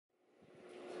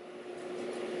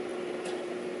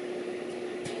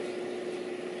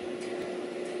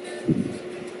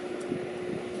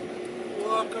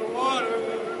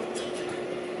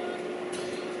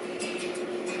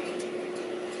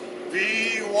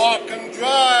walking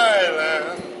dry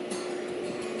land.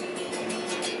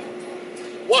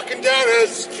 Walking down a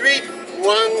street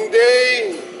one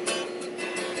day,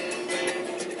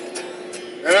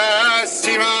 and I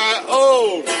see my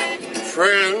old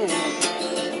friend.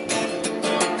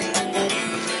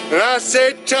 And I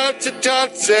say, Tonsa,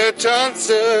 Tonsa,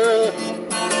 Tonsa,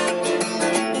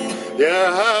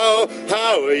 yeah,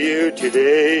 how are you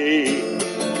today?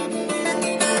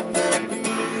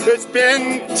 It's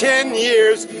been 10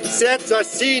 years since I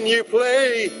seen you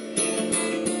play.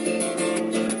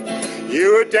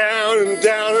 You were down in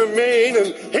Maine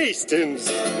and Hastings,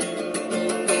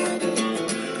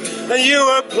 and you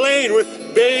were playing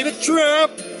with Baby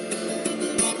Tramp,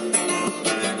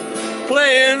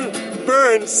 playing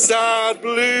Burnside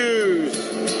Blues.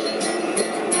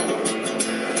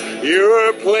 You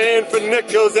were playing for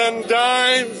nickels and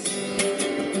dimes,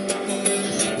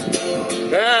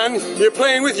 and you're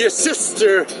playing with your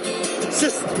sister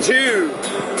too,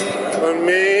 on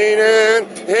Maine and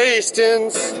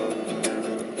Hastings.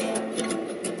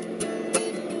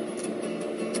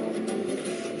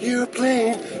 You're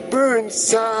playing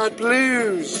Burnside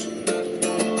Blues,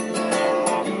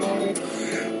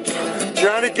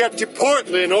 trying to get to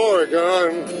Portland,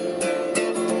 Oregon,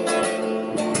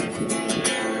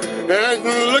 and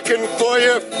looking for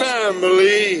your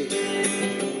family.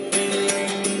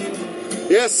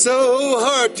 Yeah, so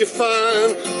hard to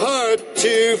find,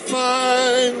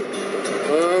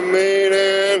 Maine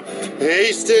and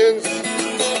Hastings.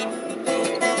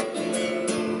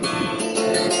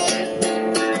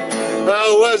 I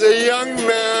was a young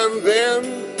man then,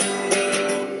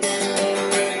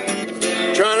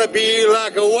 trying to be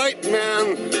like a white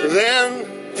man then,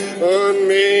 on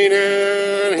Maine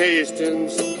and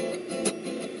Hastings.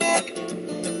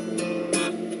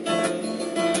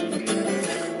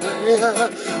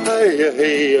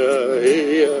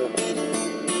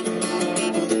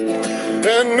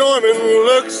 And Norman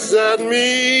looks at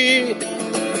me.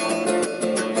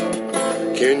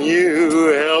 Can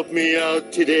you help me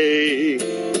out today?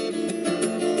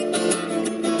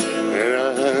 And I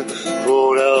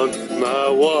pulled out my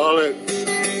wallet,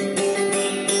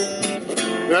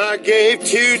 and I gave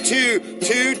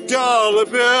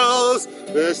 $2 bills.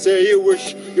 And I say, you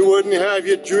wish you wouldn't have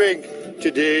your drink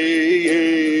today.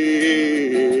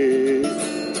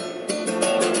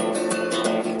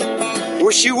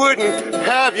 Wish you wouldn't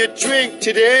have your drink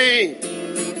today.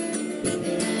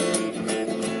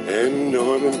 And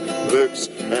Norman looks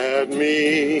at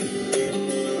me,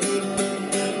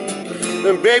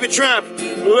 and Baby Tramp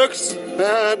looks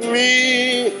at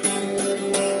me,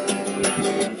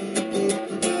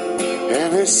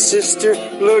 and his sister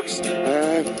looks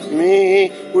at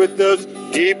me with those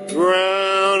deep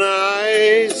brown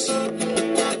eyes.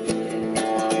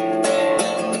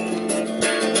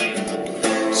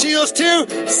 See those two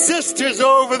sisters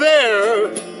over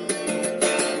there?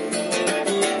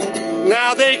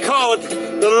 Now they call it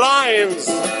the Lions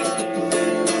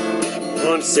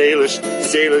on Salish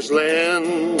land.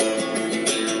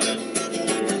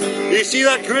 You see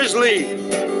that grizzly?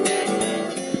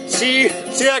 See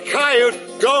that coyote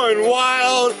going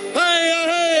wild? Hey,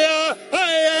 hey, hey,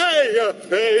 hey,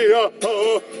 hey, oh,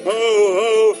 oh,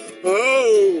 oh,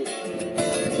 oh.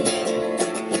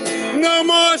 No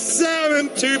more salmon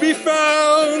to be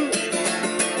found.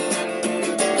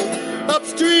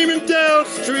 Upstream and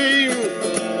downstream,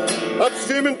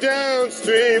 upstream and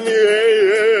downstream,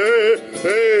 yeah, yeah,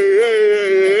 hey, hey,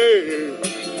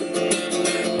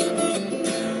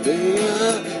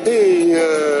 hey,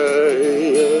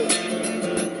 hey.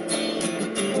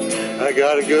 I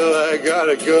gotta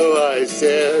go, I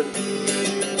said.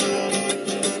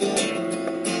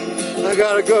 I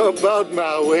gotta go about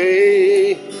my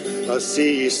way. I'll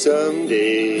see you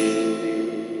someday.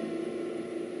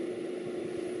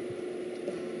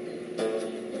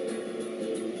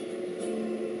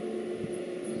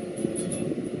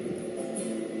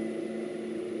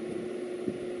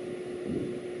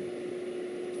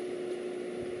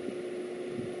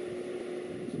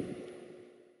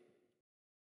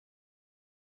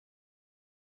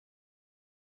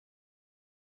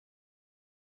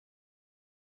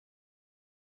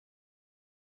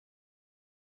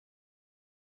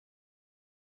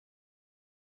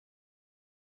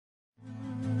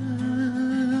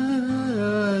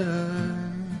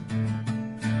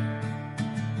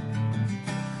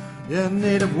 A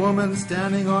native woman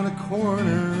standing on a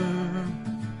corner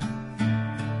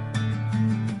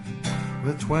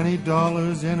with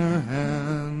 $20 in her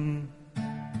hand.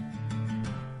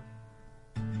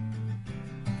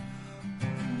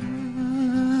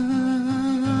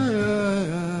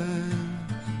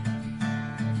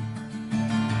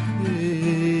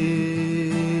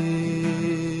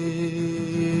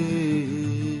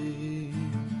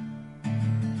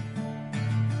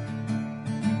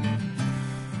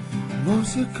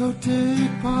 Monsieur,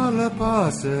 Cote, par la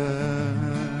passe.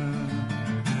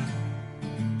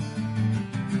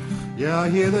 Yeah, I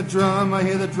hear the drum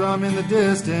in the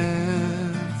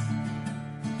distance.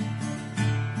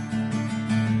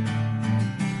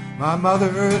 My Mother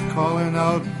Earth calling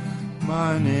out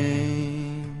my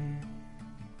name.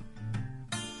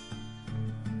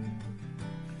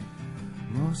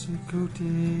 Monsieur,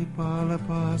 Cote, par la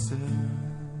passe.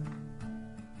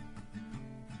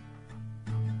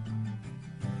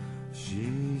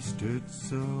 She stood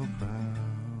so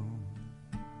proud.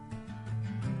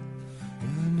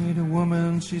 A native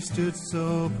woman, she stood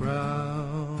so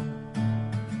proud.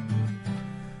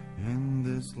 In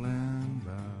this land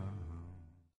bound.